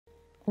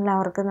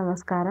എല്ലാവർക്കും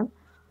നമസ്കാരം.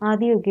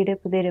 ആദിയോഗിയുടെ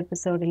പുതിയൊരു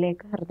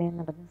എപ്പിസോഡിലേക്ക് ഹൃദയം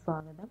നിറഞ്ഞ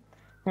സ്വാഗതം.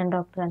 ഞാൻ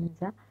ഡോക്ടർ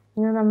അനുജ.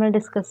 ഇന്ന് നമ്മൾ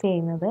ഡിസ്കസ്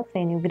ചെയ്യുന്നത്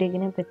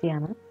ഫെനുഗ്രീക്കിനെ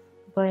പറ്റിയാണ്.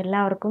 അപ്പോൾ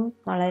എല്ലാവർക്കും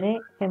വളരെ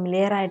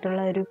ഫെമിലിയർ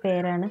ആയിട്ടുള്ള ഒരു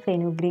പേരാണ്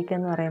ഫെനുഗ്രീക്ക്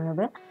എന്ന്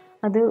പറയുന്നത്.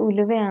 അത്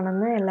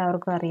ഉലുവയാണെന്ന്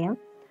എല്ലാവർക്കും അറിയാം.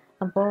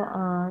 അപ്പോൾ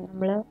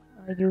നമ്മൾ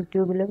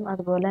യൂട്യൂബിലും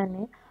അതുപോലെ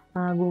തന്നെ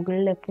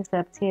ഗൂഗിളിലൊക്കെ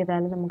സെർച്ച്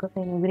ചെയ്താൽ നമുക്ക്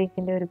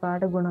ഫെനുഗ്രീക്കിൻ്റെ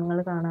ഒരുപാട് ഗുണങ്ങൾ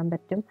കാണാൻ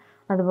പറ്റും.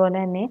 അതുപോലെ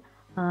തന്നെ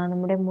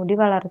നമ്മുടെ മുടി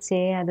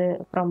വളർച്ചയെ അത്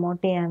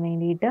പ്രൊമോട്ട് ചെയ്യാൻ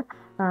വേണ്ടിയിട്ട്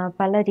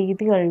പല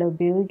രീതികളിൽ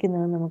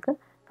ഉപയോഗിക്കുന്നത് നമുക്ക്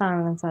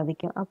കാണാൻ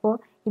സാധിക്കും. അപ്പോൾ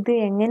ഇത്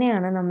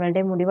എങ്ങനെയാണ്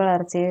നമ്മളുടെ മുടി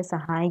വളർച്ചയെ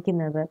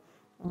സഹായിക്കുന്നത്,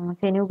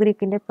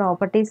 ഫെനുഗ്രീക്കിൻ്റെ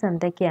പ്രോപ്പർട്ടീസ്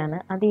എന്തൊക്കെയാണ്,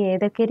 അത്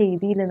ഏതൊക്കെ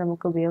രീതിയിൽ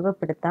നമുക്ക്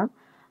ഉപയോഗപ്പെടുത്താം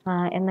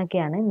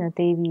എന്നൊക്കെയാണ്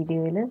ഇന്നത്തെ ഈ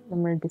വീഡിയോയിൽ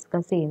നമ്മൾ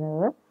ഡിസ്കസ്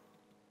ചെയ്യുന്നത്.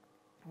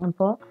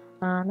 അപ്പോൾ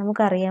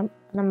നമുക്കറിയാം,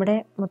 നമ്മുടെ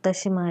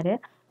മുത്തശ്ശിമാർ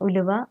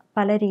ഉലുവ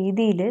പല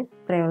രീതിയിൽ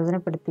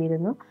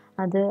പ്രയോജനപ്പെടുത്തിയിരുന്നു.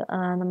 അത്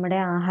നമ്മുടെ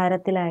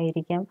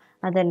ആഹാരത്തിലായിരിക്കാം,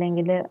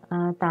 അതല്ലെങ്കിൽ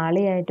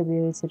താളിയായിട്ട്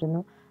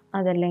ഉപയോഗിച്ചിരുന്നു,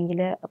 അതല്ലെങ്കിൽ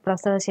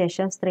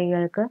പ്രസവശേഷം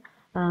സ്ത്രീകൾക്ക്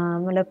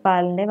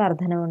മുലപ്പാലിൻ്റെ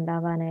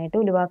വർധനവുണ്ടാവാനായിട്ട്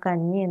ഉലുവ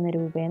കഞ്ഞി എന്ന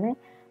രൂപേണ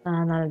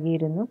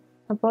നൽകിയിരുന്നു.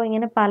 അപ്പോൾ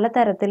ഇങ്ങനെ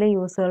പലതരത്തിലെ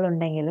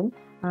യൂസുകളുണ്ടെങ്കിലും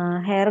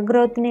ഹെയർ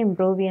ഗ്രോത്തിനെ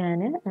ഇമ്പ്രൂവ്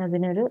ചെയ്യാൻ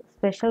അതിനൊരു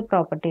സ്പെഷ്യൽ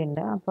പ്രോപ്പർട്ടി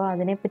ഉണ്ട്. അപ്പോൾ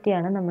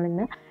അതിനെപ്പറ്റിയാണ്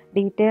നമ്മളിന്ന്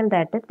ഡീറ്റെയിൽഡ്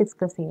ആയിട്ട്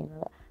ഡിസ്കസ്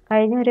ചെയ്യുന്നത്.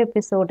 കഴിഞ്ഞ ഒരു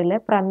എപ്പിസോഡിൽ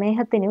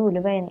പ്രമേഹത്തിന്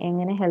ഉലുവ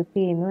എങ്ങനെ ഹെൽപ്പ്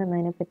ചെയ്യുന്നു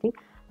എന്നതിനെപ്പറ്റി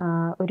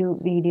ഒരു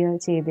വീഡിയോ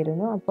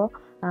ചെയ്തിരുന്നു. അപ്പോൾ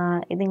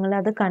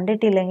നിങ്ങളത്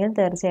കണ്ടിട്ടില്ലെങ്കിൽ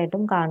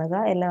തീർച്ചയായിട്ടും കാണുക,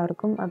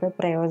 എല്ലാവർക്കും അത്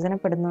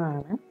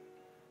പ്രയോജനപ്പെടുന്നതാണ്.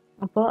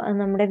 അപ്പോൾ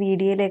നമ്മുടെ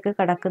വീഡിയോയിലേക്ക്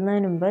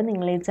കടക്കുന്നതിന് മുമ്പ്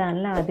നിങ്ങൾ ഈ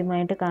ചാനൽ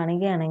ആദ്യമായിട്ട്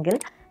കാണുകയാണെങ്കിൽ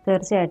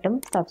തീർച്ചയായിട്ടും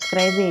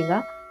സബ്സ്ക്രൈബ്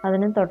ചെയ്യുക,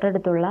 അതിന്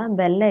തൊട്ടടുത്തുള്ള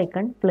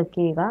ബെല്ലൈക്കൺ ക്ലിക്ക്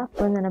ചെയ്യുക.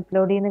 അപ്പോൾ ഞാൻ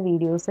അപ്ലോഡ് ചെയ്യുന്ന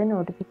വീഡിയോസ്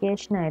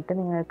നോട്ടിഫിക്കേഷനായിട്ട്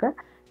നിങ്ങൾക്ക്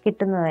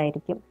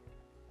കിട്ടുന്നതായിരിക്കും.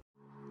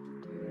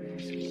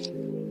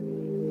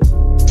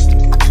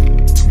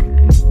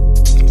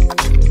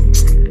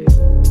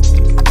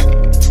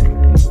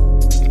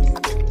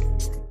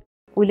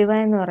 ഉലുവ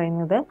എന്ന്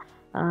പറയുന്നത്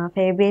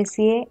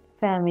ഫേബേസിയെ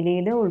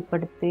ഫാമിലിയിൽ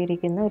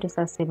ഉൾപ്പെടുത്തിയിരിക്കുന്ന ഒരു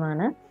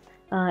സസ്യമാണ്.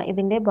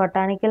 ഇതിൻ്റെ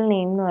ബൊട്ടാണിക്കൽ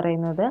നെയിം എന്ന്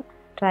പറയുന്നത്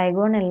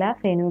ട്രൈഗോണല്ല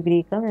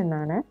ഫെനുഗ്രീക്കം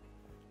എന്നാണ്.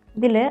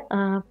 ഇതിൽ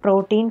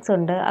പ്രോട്ടീൻസ്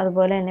ഉണ്ട്,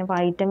 അതുപോലെ തന്നെ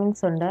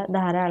വൈറ്റമിൻസ് ഉണ്ട്,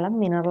 ധാരാളം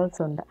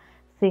മിനറൽസ് ഉണ്ട്.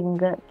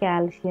 Zinc,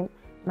 calcium,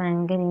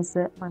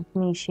 manganese,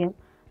 magnesium,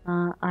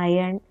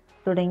 iron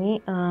തുടങ്ങി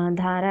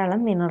ധാരാളം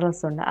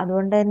മിനറൽസ് ഉണ്ട്.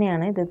 അതുകൊണ്ട്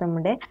തന്നെയാണ് ഇത്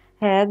നമ്മുടെ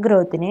ഹെയർ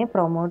ഗ്രോത്തിനെ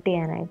പ്രൊമോട്ട്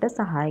ചെയ്യാനായിട്ട്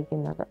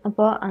സഹായിക്കുന്നത്.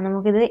 അപ്പോൾ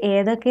നമുക്കിത്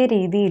ഏതൊക്കെ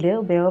രീതിയിൽ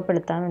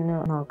ഉപയോഗപ്പെടുത്താമെന്ന്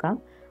നോക്കാം.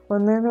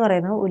 ഒന്നെന്ന്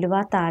പറയുന്നത് ഉലുവ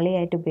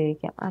താളിയായിട്ട്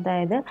ഉപയോഗിക്കാം.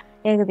 അതായത്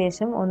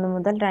ഏകദേശം 1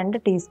 മുതൽ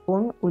 2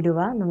 ടീസ്പൂൺ ഉലുവ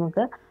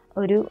നമുക്ക്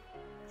ഒരു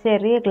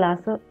ചെറിയ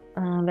ഗ്ലാസ്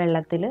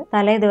വെള്ളത്തിൽ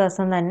തലേ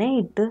ദിവസം തന്നെ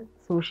ഇട്ട്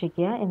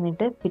സൂക്ഷിക്കുക.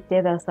 എന്നിട്ട് പിറ്റേ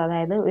ദിവസം,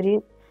 അതായത് ഒരു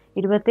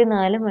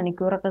 24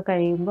 മണിക്കൂറൊക്കെ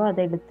കഴിയുമ്പോൾ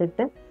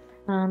അതെടുത്തിട്ട്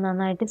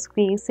നന്നായിട്ട്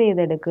സ്ക്വീസ്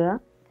ചെയ്തെടുക്കുക.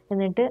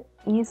 എന്നിട്ട്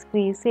ഈ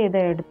സ്ക്വീസ്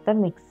ചെയ്തെടുത്ത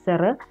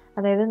മിക്സർ,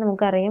 അതായത്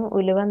നമുക്കറിയാം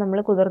ഉലുവ നമ്മൾ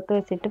കുതിർത്ത്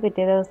വെച്ചിട്ട്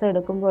പിറ്റേ ദിവസം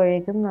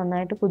എടുക്കുമ്പോഴേക്കും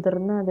നന്നായിട്ട്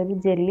കുതിർന്ന് അതൊരു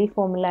ജെല്ലി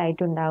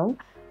ഫോമിലായിട്ടുണ്ടാവും.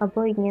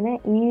 അപ്പോൾ ഇങ്ങനെ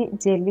ഈ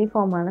ജെല്ലി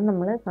ഫോമാണ്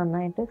നമ്മൾ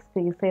നന്നായിട്ട്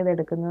സ്ക്വീസ്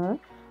ചെയ്തെടുക്കുന്നത്.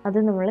 അത്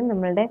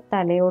നമ്മളുടെ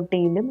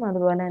തലയോട്ടിയിലും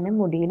അതുപോലെ തന്നെ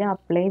മുടിയിലും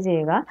അപ്ലൈ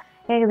ചെയ്യുക.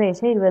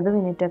 ഏകദേശം 20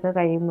 മിനിറ്റൊക്കെ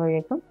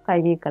കഴിയുമ്പോഴേക്കും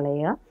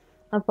കഴുകിക്കളയുക.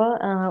 അപ്പോൾ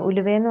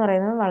ഉലുവയെന്ന്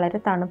പറയുന്നത് വളരെ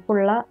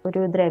തണുപ്പുള്ള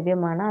ഒരു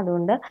ദ്രവ്യമാണ്.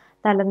 അതുകൊണ്ട്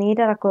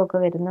തലനീരിറക്കമൊക്കെ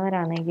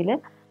വരുന്നവരാണെങ്കിൽ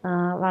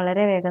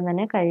വളരെ വേഗം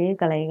തന്നെ കഴുകി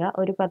കളയുക.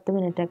 ഒരു 10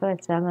 മിനിറ്റൊക്കെ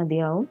വെച്ചാൽ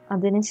മതിയാവും.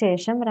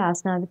 അതിനുശേഷം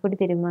രാസനാദിപ്പൊടി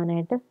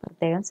തിരുമ്മാനായിട്ട്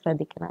പ്രത്യേകം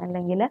ശ്രദ്ധിക്കണം,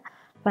 അല്ലെങ്കിൽ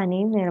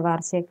പനിയും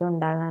നീർവാർച്ചയൊക്കെ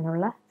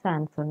ഉണ്ടാകാനുള്ള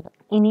ചാൻസ് ഉണ്ട്.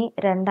 ഇനി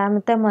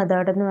രണ്ടാമത്തെ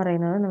മെത്തേഡ് എന്ന്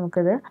പറയുന്നത്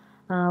നമുക്കിത്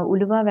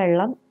ഉലുവ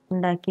വെള്ളം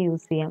ഉണ്ടാക്കി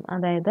യൂസ് ചെയ്യാം.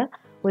 അതായത്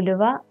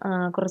ഉലുവ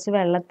കുറച്ച്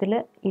വെള്ളത്തിൽ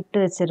ഇട്ട്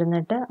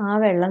വെച്ചിരുന്നിട്ട് ആ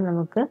വെള്ളം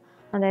നമുക്ക്,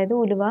 അതായത്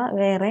ഉലുവ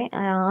വേറെ,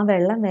 ആ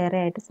വെള്ളം വേറെ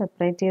ആയിട്ട്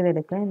സെപ്പറേറ്റ്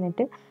ചെയ്തെടുക്കുക.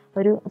 എന്നിട്ട്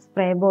ഒരു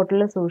സ്പ്രേ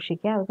ബോട്ടിൽ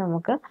സൂക്ഷിക്കുക. അത്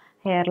നമുക്ക്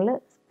ഹെയറിൽ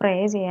സ്പ്രേ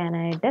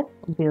ചെയ്യാനായിട്ട്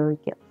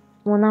ഉപയോഗിക്കാം.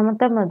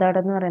 മൂന്നാമത്തെ മെത്തേഡ്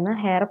എന്ന് പറയുന്നത്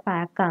ഹെയർ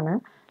പാക്കാണ്.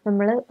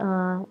 നമ്മൾ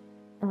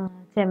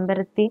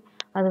ചെമ്പരത്തി,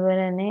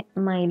 അതുപോലെ തന്നെ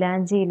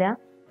മൈലാഞ്ചിയില,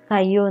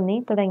 കയ്യോന്നി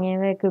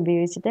തുടങ്ങിയവയൊക്കെ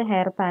ഉപയോഗിച്ചിട്ട്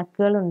ഹെയർ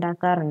പാക്കുകൾ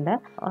ഉണ്ടാക്കാറുണ്ട്.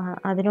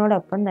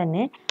 അതിനോടൊപ്പം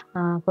തന്നെ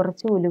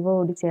കുറച്ച് ഉലുവ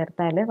കൂടി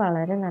ചേർത്താൽ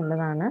വളരെ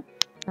നല്ലതാണ്.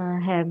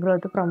 ഹെയർ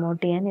ഗ്രോത്ത്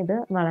പ്രൊമോട്ട് ചെയ്യാൻ ഇത്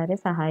വളരെ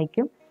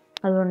സഹായിക്കും.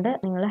 അതുകൊണ്ട്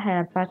നിങ്ങൾ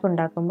ഹെയർ പാക്ക്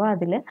ഉണ്ടാക്കുമ്പോൾ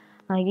അതിൽ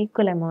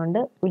ഈക്വൽ എമൗണ്ട്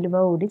ഉലുവ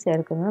കൂടി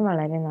ചേർക്കുന്നത്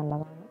വളരെ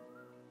നല്ലതാണ്.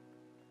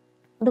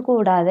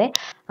 ഇതുകൂടാതെ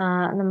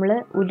നമ്മൾ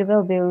ഉലുവ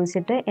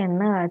ഉപയോഗിച്ചിട്ട്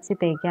എണ്ണ കാച്ചി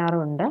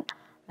തേക്കാറുണ്ട്.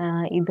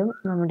 ഇതും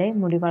നമ്മുടെ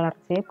മുടി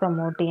വളർച്ചയെ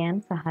പ്രൊമോട്ട് ചെയ്യാൻ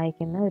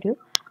സഹായിക്കുന്ന ഒരു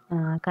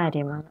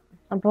കാര്യമാണ്.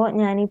 അപ്പോൾ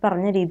ഞാൻ ഈ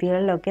പറഞ്ഞ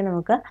രീതികളിലൊക്കെ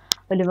നമുക്ക്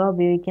ഉലുവ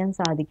ഉപയോഗിക്കാൻ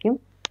സാധിക്കും.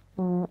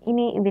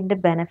 ഇനി ഇതിൻ്റെ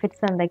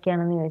ബെനിഫിറ്റ്സ്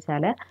എന്തൊക്കെയാണെന്ന്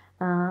ചോദിച്ചാൽ,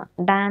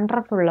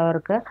 ഡാൻഡ്രഫ്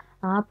ഉള്ളവർക്ക്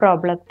ആ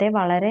പ്രോബ്ലത്തെ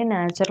വളരെ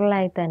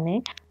നാച്ചുറലായി തന്നെ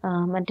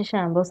മറ്റ്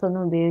ഷാമ്പൂസ്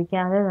ഒന്നും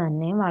ഉപയോഗിക്കാതെ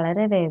തന്നെ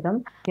വളരെ വേഗം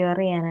ക്യൂർ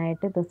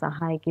ചെയ്യാനായിട്ട് ഇത്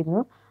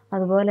സഹായിക്കുന്നു.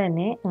 അതുപോലെ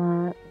തന്നെ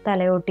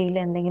തലയോട്ടിയിൽ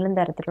എന്തെങ്കിലും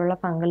തരത്തിലുള്ള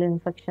ഫംഗൽ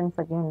ഇൻഫെക്ഷൻസ്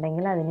ഒക്കെ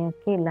ഉണ്ടെങ്കിൽ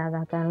അതിനെയൊക്കെ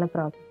ഇല്ലാതാക്കാനുള്ള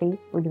പ്രോപ്പർട്ടി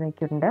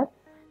ഉലുവയ്ക്കുണ്ട്.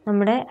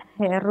 നമ്മുടെ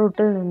ഹെയർ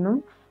റൂട്ടിൽ നിന്നും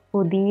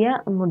പുതിയ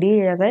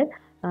മുടിയിഴകൾ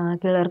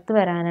കിളിർത്ത്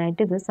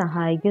വരാനായിട്ട് ഇത്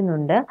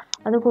സഹായിക്കുന്നുണ്ട്.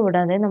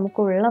 അതുകൂടാതെ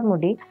നമുക്കുള്ള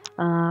മുടി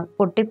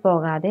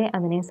പൊട്ടിപ്പോകാതെ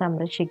അതിനെ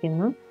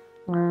സംരക്ഷിക്കുന്നു.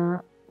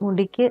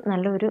 മുടിക്ക്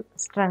നല്ലൊരു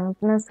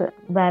സ്ട്രെങ്ത്നെസ്,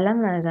 ബലം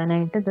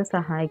നൽകാനായിട്ട് ഇത്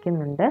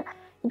സഹായിക്കുന്നുണ്ട്.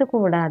 ഇത്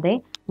കൂടാതെ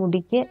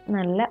മുടിക്ക്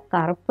നല്ല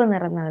കറുപ്പ്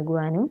നിറം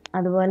നൽകുവാനും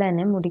അതുപോലെ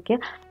തന്നെ മുടിക്ക്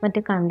മറ്റ്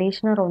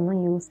കണ്ടീഷണർ ഒന്നും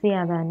യൂസ്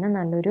ചെയ്യാതെ തന്നെ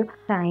നല്ലൊരു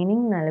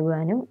ഷൈനിങ്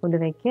നൽകുവാനും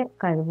ഉലുവയ്ക്ക്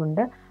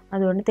കഴിവുണ്ട്.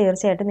 അതുകൊണ്ട്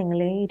തീർച്ചയായിട്ടും നിങ്ങൾ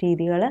ഈ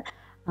രീതികൾ,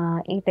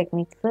 ഈ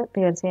ടെക്നിക്സ്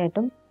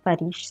തീർച്ചയായിട്ടും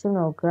പരീക്ഷിച്ച്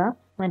നോക്കുക.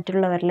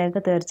 മറ്റുള്ളവരിലേക്ക്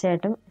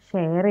തീർച്ചയായിട്ടും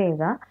ഷെയർ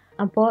ചെയ്യുക.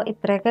 അപ്പോൾ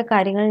ഇത്രയൊക്കെ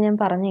കാര്യങ്ങൾ ഞാൻ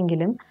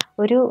പറഞ്ഞെങ്കിലും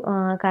ഒരു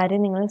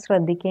കാര്യം നിങ്ങൾ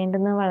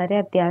ശ്രദ്ധിക്കേണ്ടുന്നത് വളരെ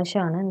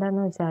അത്യാവശ്യമാണ്.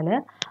 എന്താണെന്ന് വെച്ചാൽ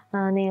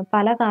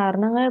പല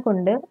കാരണങ്ങൾ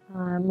കൊണ്ട്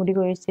മുടി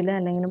കൊഴിച്ചിൽ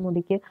അല്ലെങ്കിൽ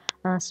മുടിക്ക്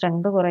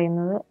സ്ട്രെങ്ത്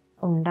കുറയുന്നത്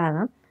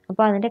ഉണ്ടാകാം.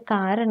 അപ്പോൾ അതിൻ്റെ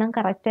കാരണം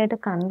കറക്റ്റായിട്ട്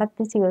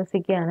കണ്ടെത്തി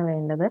ചികിത്സിക്കുകയാണ്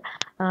വേണ്ടത്.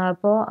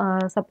 അപ്പോൾ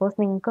സപ്പോസ്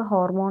നിങ്ങൾക്ക്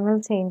ഹോർമോണൽ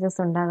ചേഞ്ചസ്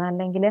ഉണ്ടാകാം,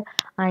 അല്ലെങ്കിൽ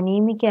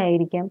അനീമിക്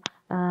ആയിരിക്കാം,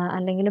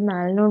 അല്ലെങ്കിൽ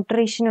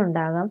മാൽന്യൂട്രീഷൻ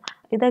ഉണ്ടാകാം.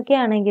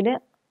 ഇതൊക്കെയാണെങ്കിൽ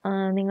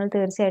നിങ്ങൾ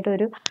തീർച്ചയായിട്ടും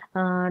ഒരു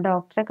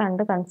ഡോക്ടറെ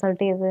കണ്ട് കൺസൾട്ട്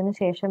ചെയ്തതിന്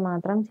ശേഷം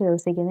മാത്രം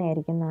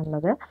ചികിത്സിക്കുന്നതായിരിക്കും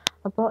നല്ലത്.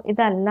 അപ്പോൾ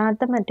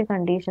ഇതല്ലാത്ത മറ്റ്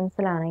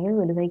കണ്ടീഷൻസിലാണെങ്കിൽ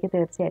ഉലുവയ്ക്ക്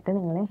തീർച്ചയായിട്ടും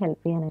നിങ്ങളെ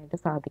ഹെൽപ്പ് ചെയ്യാനായിട്ട്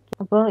സാധിക്കും.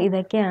 അപ്പോൾ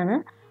ഇതൊക്കെയാണ്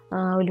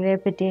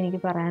ഉലുവയെപ്പറ്റി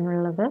എനിക്ക്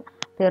പറയാനുള്ളത്.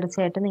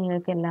 തീർച്ചയായിട്ടും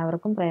നിങ്ങൾക്ക്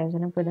എല്ലാവർക്കും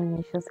പ്രയോജനപ്പെടുമെന്ന്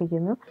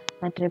വിശ്വസിക്കുന്നു.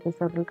 മറ്റൊരു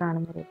എപ്പിസോഡിൽ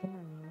കാണുമ്പോഴേക്കും